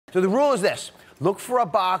So the rule is this. Look for a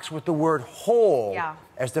box with the word whole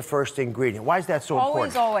as the first ingredient. Why is that so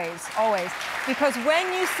important? Always. Because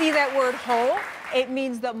when you see that word whole, it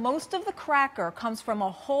means that most of the cracker comes from a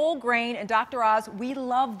whole grain. And Dr. Oz, we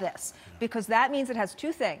love this because that means it has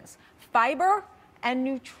two things, fiber and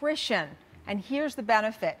nutrition. And here's the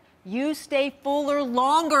benefit. You stay fuller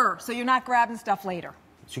longer, so you're not grabbing stuff later.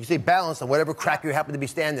 So you can stay balanced on whatever cracker you happen to be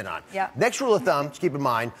standing on. Next rule of thumb, to keep in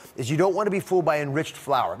mind, is you don't want to be fooled by enriched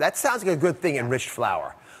flour. That sounds like a good thing, enriched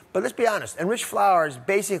flour. But let's be honest, enriched flour is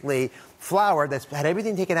basically flour that's had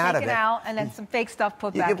everything taken out of it. And then some fake stuff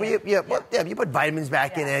put back in. You put vitamins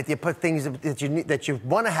back in it, you put things that you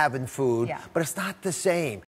want to have in food, but it's not the same.